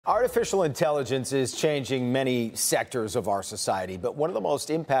Artificial intelligence is changing many sectors of our society, but one of the most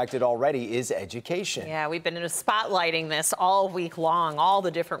impacted already is education. Yeah, we've been spotlighting this all week long, all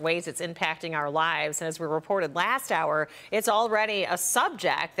the different ways it's impacting our lives. And as we reported last hour, it's already a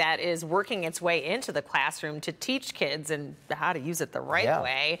subject that is working its way into the classroom to teach kids and how to use it the right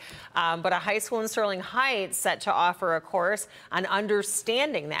way. But a high school in Sterling Heights set to offer a course on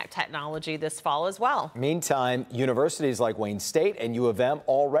understanding that technology this fall as well. Meantime, universities like Wayne State and U of M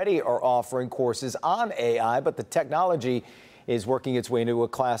already are offering courses on AI, but the technology is working its way into a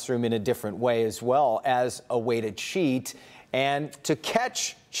classroom in a different way as well, as a way to cheat and to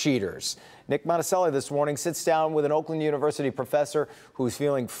catch cheaters. Nick Monticelli this morning sits down with an Oakland University professor who's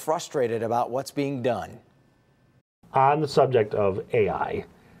feeling frustrated about what's being done. On the subject of AI,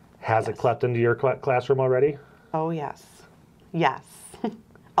 has it crept into your classroom already? Oh, yes. Yes.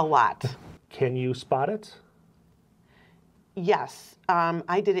 A lot. Can you spot it? Yes.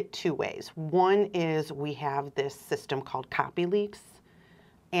 I did it two ways. One is we have this system called CopyLeaks,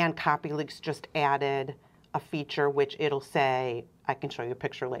 and CopyLeaks just added a feature which it'll say, I can show you a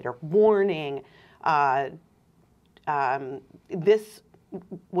picture later, warning, this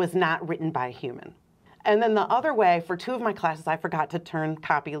was not written by a human. And then the other way, for two of my classes, I forgot to turn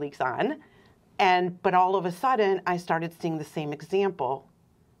CopyLeaks on, but all of a sudden, I started seeing the same example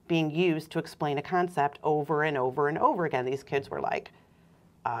being used to explain a concept over and over and over again. These kids were like,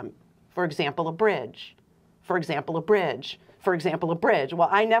 for example, a bridge, for example, a bridge, for example, a bridge. Well,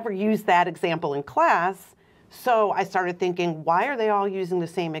 I never used that example in class, so I started thinking, why are they all using the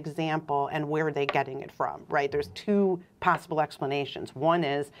same example and where are they getting it from, right? There's two possible explanations. One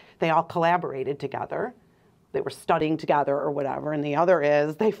is they all collaborated together, they were studying together or whatever, and the other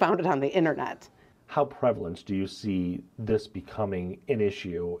is they found it on the internet. How prevalent do you see this becoming an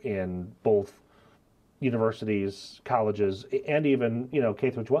issue in both universities, colleges, and even, K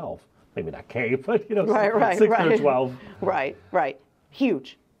through 12? Maybe not K, but, 6 through 12. Right.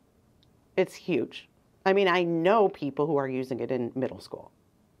 Huge. It's huge. I mean, I know people who are using it in middle school.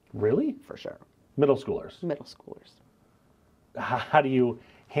 Really? For sure. Middle schoolers? Middle schoolers. How do you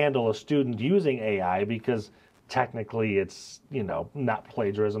handle a student using AI? Because technically it's, not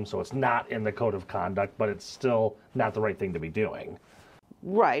plagiarism, so it's not in the code of conduct, but it's still not the right thing to be doing.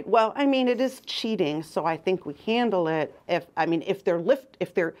 Right. Well, I mean, it is cheating, so I think we handle it if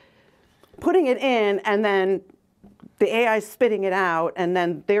they're putting it in and then the AI is spitting it out and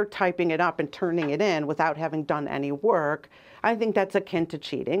then they're typing it up and turning it in without having done any work. I think that's akin to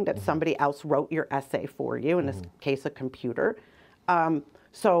cheating, that somebody else wrote your essay for you, in this case, a computer.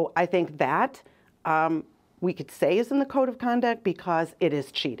 So I think that we could say is in the code of conduct because it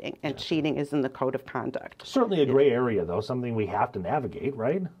is cheating, and cheating is in the code of conduct. Certainly a gray area, though, something we have to navigate,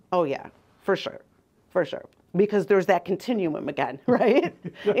 right? Oh, yeah, for sure. Because there's that continuum again, right?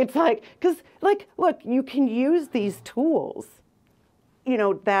 It's like, look, you can use these tools,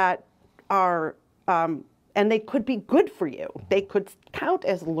 that are, and they could be good for you. They could count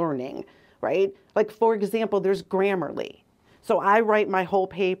as learning, right? Like, for example, there's Grammarly. So I write my whole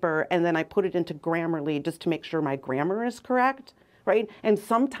paper and then I put it into Grammarly just to make sure my grammar is correct, right? And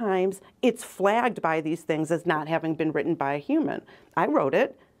sometimes it's flagged by these things as not having been written by a human. I wrote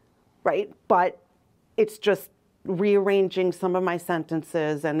it, right? But it's just rearranging some of my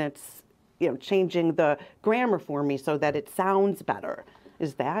sentences and it's, changing the grammar for me so that it sounds better.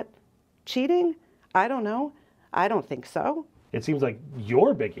 Is that cheating? I don't know. I don't think so. It seems like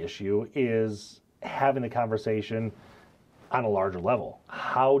your big issue is having the conversation on a larger level.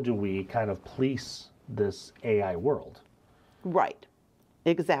 How do we kind of police this AI world? Right,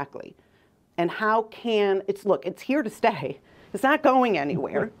 exactly. And how can, it's here to stay. It's not going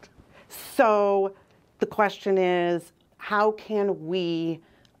anywhere. So the question is, how can we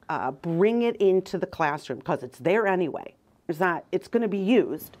bring it into the classroom? Because it's there anyway. It's going to be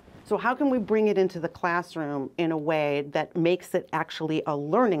used. So how can we bring it into the classroom in a way that makes it actually a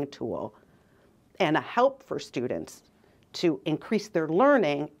learning tool and a help for students to increase their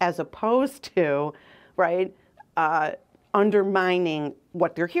learning as opposed to, undermining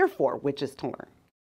what they're here for, which is to learn.